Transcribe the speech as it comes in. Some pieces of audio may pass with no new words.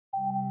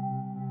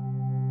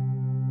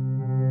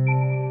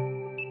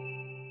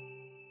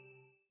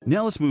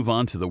Now let's move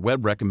on to the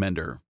Web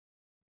Recommender.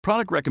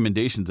 Product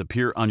recommendations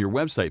appear on your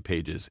website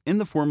pages in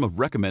the form of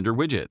recommender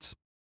widgets.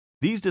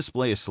 These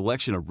display a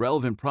selection of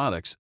relevant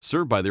products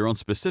served by their own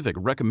specific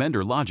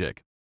recommender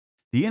logic.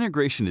 The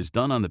integration is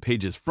done on the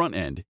page's front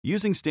end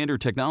using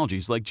standard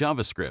technologies like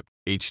JavaScript,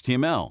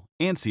 HTML,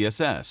 and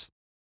CSS.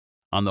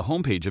 On the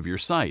homepage of your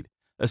site,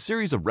 a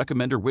series of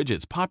recommender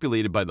widgets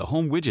populated by the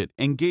home widget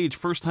engage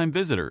first-time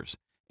visitors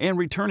and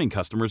returning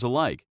customers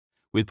alike,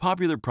 with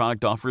popular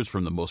product offers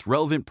from the most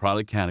relevant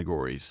product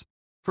categories.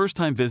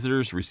 First-time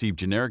visitors receive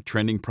generic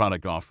trending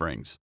product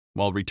offerings,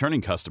 while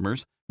returning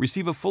customers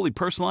receive a fully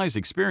personalized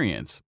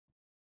experience.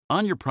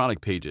 On your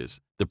product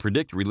pages, the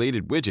Predict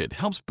Related widget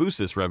helps boost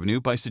this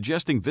revenue by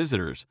suggesting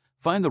visitors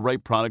find the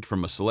right product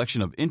from a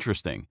selection of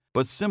interesting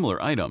but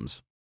similar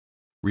items.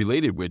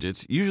 Related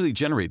widgets usually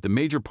generate the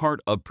major part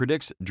of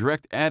Predict's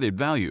direct added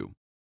value.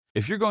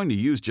 If you're going to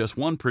use just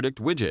one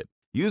Predict widget,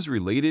 use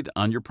Related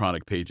on your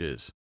product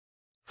pages.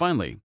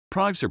 Finally,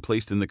 products are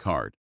placed in the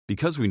cart.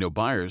 Because we know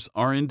buyers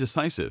are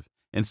indecisive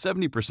and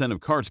 70%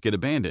 of carts get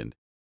abandoned,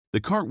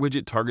 the cart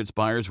widget targets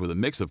buyers with a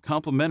mix of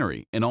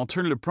complementary and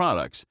alternative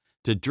products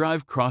to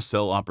drive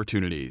cross-sell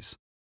opportunities.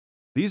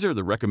 These are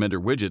the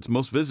recommender widgets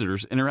most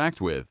visitors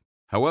interact with.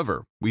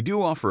 However, we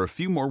do offer a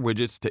few more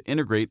widgets to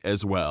integrate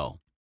as well.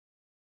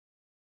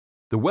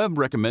 The Web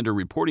Recommender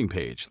reporting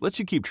page lets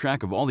you keep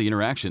track of all the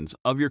interactions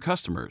of your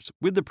customers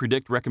with the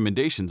Predict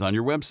recommendations on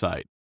your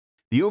website.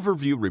 The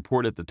overview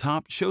report at the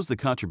top shows the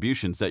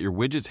contributions that your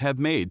widgets have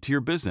made to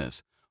your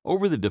business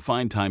over the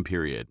defined time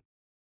period.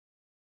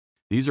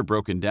 These are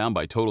broken down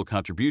by total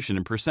contribution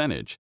and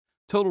percentage,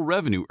 total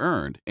revenue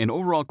earned, and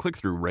overall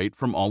click-through rate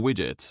from all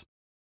widgets.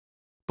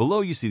 Below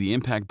you see the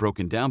impact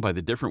broken down by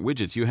the different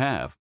widgets you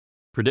have.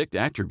 Predict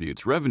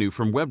attributes revenue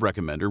from Web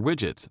Recommender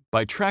widgets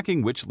by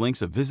tracking which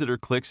links a visitor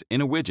clicks in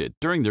a widget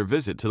during their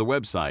visit to the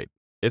website.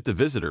 If the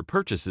visitor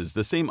purchases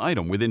the same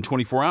item within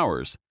 24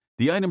 hours,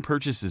 the item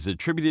purchase is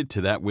attributed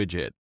to that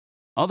widget.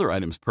 Other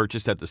items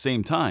purchased at the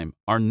same time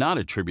are not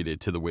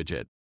attributed to the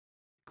widget.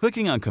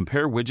 Clicking on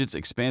Compare Widgets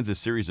expands a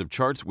series of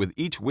charts with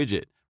each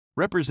widget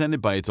represented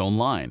by its own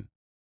line.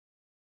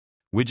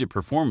 Widget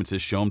performance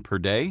is shown per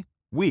day,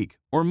 week,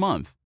 or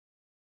month.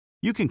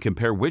 You can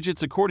compare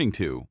widgets according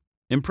to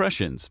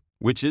impressions,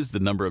 which is the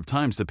number of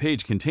times the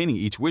page containing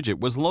each widget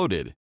was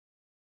loaded;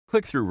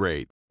 click-through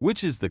rate,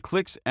 which is the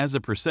clicks as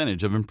a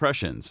percentage of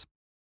impressions;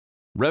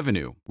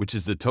 revenue, which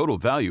is the total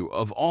value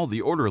of all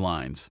the order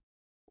lines;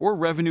 or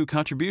revenue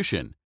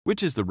contribution,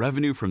 which is the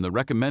revenue from the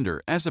recommender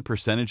as a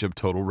percentage of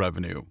total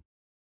revenue.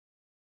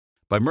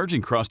 By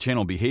merging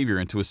cross-channel behavior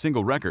into a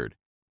single record,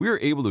 we are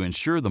able to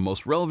ensure the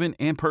most relevant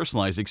and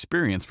personalized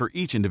experience for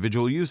each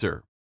individual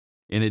user.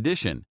 In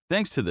addition,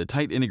 thanks to the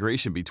tight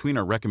integration between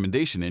our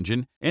recommendation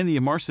engine and the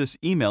Emarsys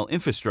email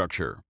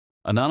infrastructure,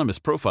 anonymous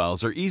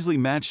profiles are easily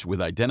matched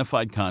with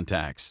identified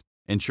contacts,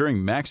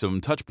 ensuring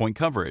maximum touchpoint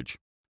coverage.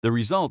 The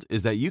result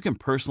is that you can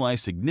personalize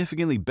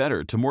significantly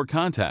better to more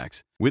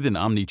contacts with an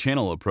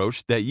omni-channel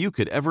approach that you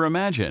could ever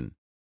imagine.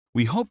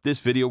 We hope this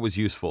video was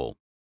useful.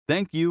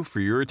 Thank you for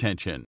your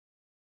attention.